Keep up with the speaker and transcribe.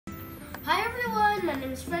Hi everyone, my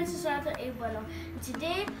name is Francis Arthur A. Bueno, and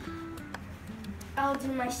today I'll do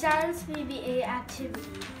my science VBA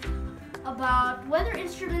activity about weather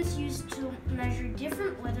instruments used to measure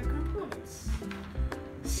different weather components.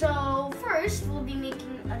 So first, we'll be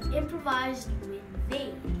making an improvised wind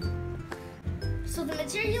vane. So the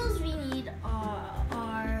materials we need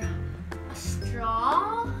are a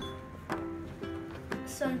straw,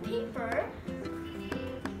 some paper,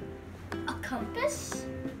 a compass,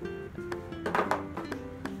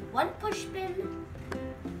 one push pin,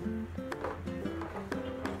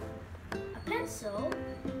 a pencil,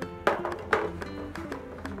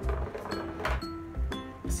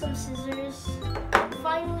 some scissors, and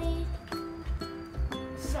finally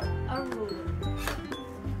a ruler.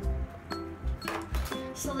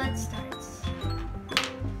 So let's start.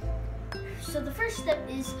 So the first step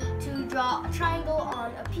is to draw a triangle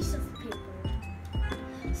on a piece of paper.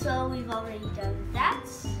 So we've already done that.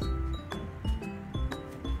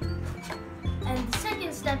 And the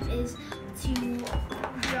second step is to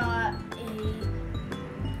draw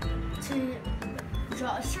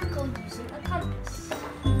a circle using a compass.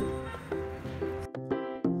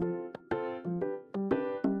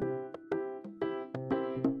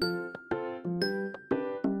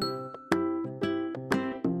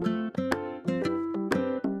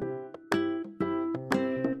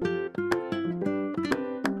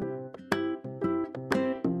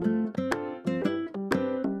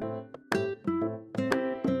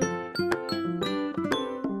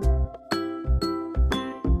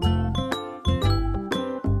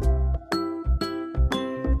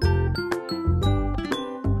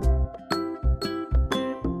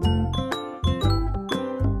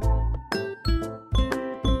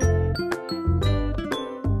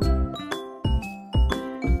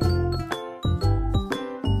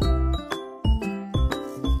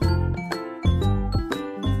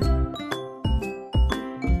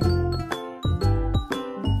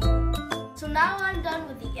 Now I'm done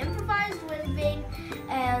with the improvised wind vane,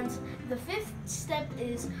 and the fifth step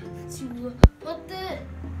is to put the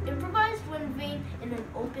improvised wind vane in an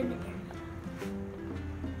open area.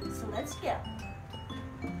 So let's go.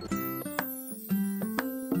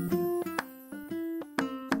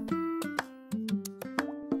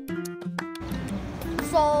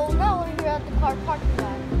 So now we're here at the car parking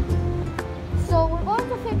lot. So we're going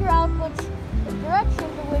to figure out which direction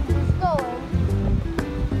the wind is going.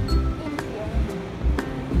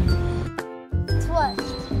 West.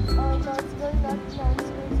 Oh no, it's going north. No, it's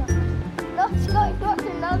going south. No, it's going north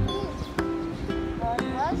and northeast.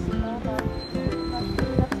 Northwest? No,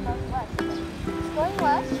 that's northwest. It's going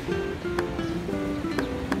west.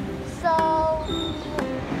 So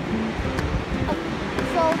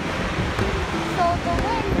the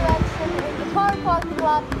wind direction in the car parking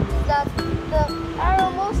lot is that the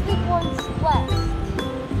arrow mostly points west.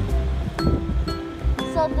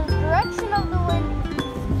 So the direction of the wind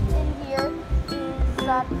in here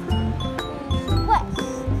that is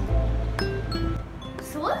west.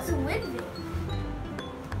 So what's a wind vane?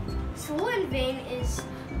 So a wind vane is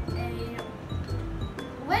a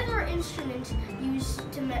weather instrument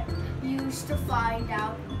used to find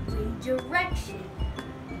out wind direction.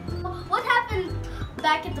 What happened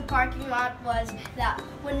back at the parking lot was that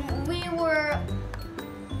when we were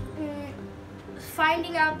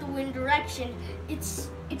finding out the wind direction, it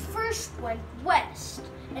first went west.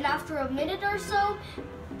 And after a minute or so,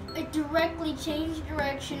 it directly changed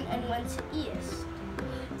direction and went east.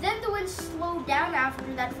 Then the wind slowed down after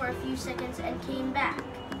that for a few seconds and came back.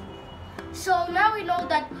 So now we know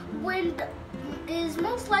that wind is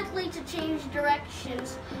most likely to change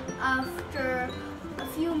directions after a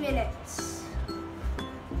few minutes.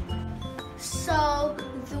 So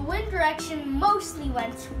the wind direction mostly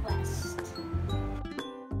went west.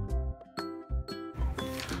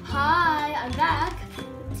 Hi, I'm back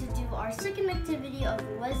to do our second activity of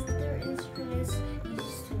the weather instruments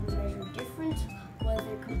used to measure different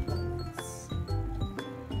weather components.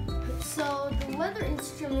 So the weather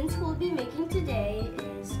instruments we'll be making today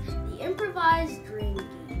is the improvised rain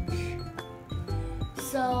gauge.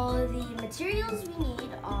 So the materials we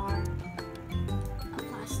need are a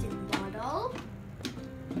plastic bottle,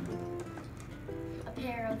 a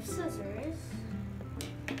pair of scissors,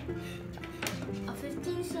 a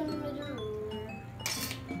 15cm ruler,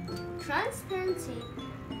 transparent tape,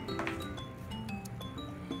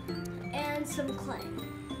 and some clay.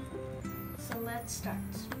 So let's start.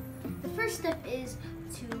 The first step is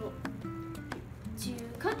to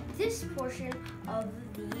cut this portion of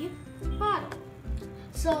the bottle.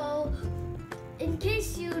 So in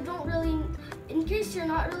case you're not really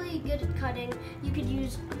good at cutting, you could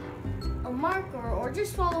use a marker or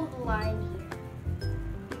just follow the line here.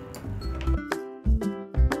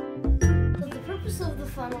 So the purpose of the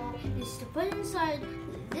funnel is to put inside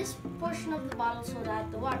this portion of the bottle so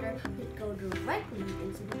that the water could go directly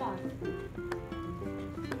into the bottle.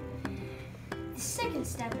 The second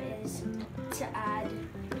step is to add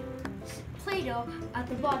Play-Doh at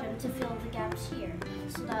the bottom to fill the gaps here,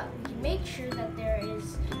 so that we can make sure that we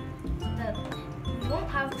won't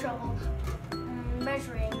have trouble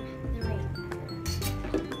measuring the rain.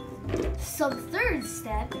 So the third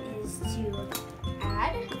step is to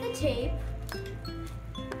add the tape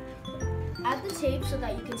so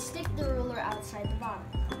that you can stick the ruler outside the bottle.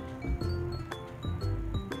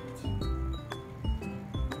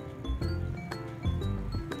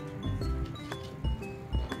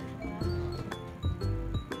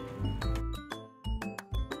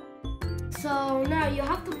 So now you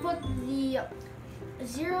have to put the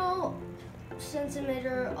 0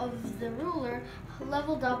 centimeter of the ruler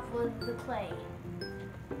leveled up with the clay.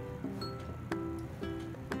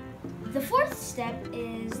 The fourth step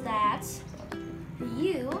is that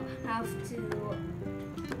you have to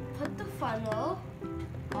put the funnel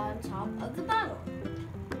on top of the bottle.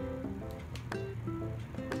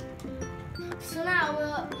 So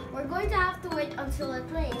now we're going to have to wait until it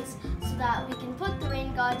rains so that we can put the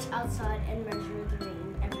rain gauge outside and measure the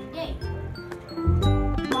rain every day.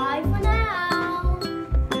 Bye for now!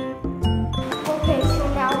 Okay,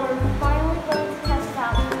 so now we're finally going to test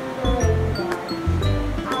out the rain gauge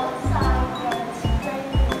outside where it's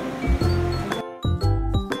raining.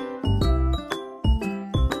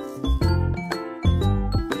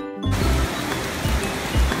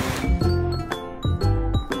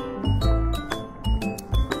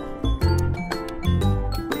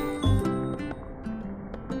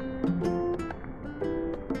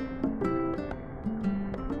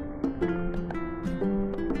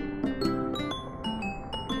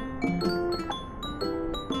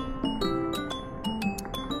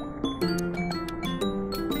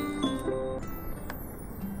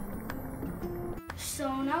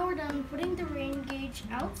 So now we're done putting the rain gauge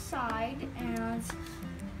outside, and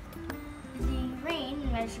the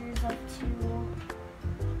rain measures up to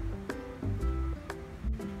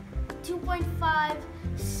 2.5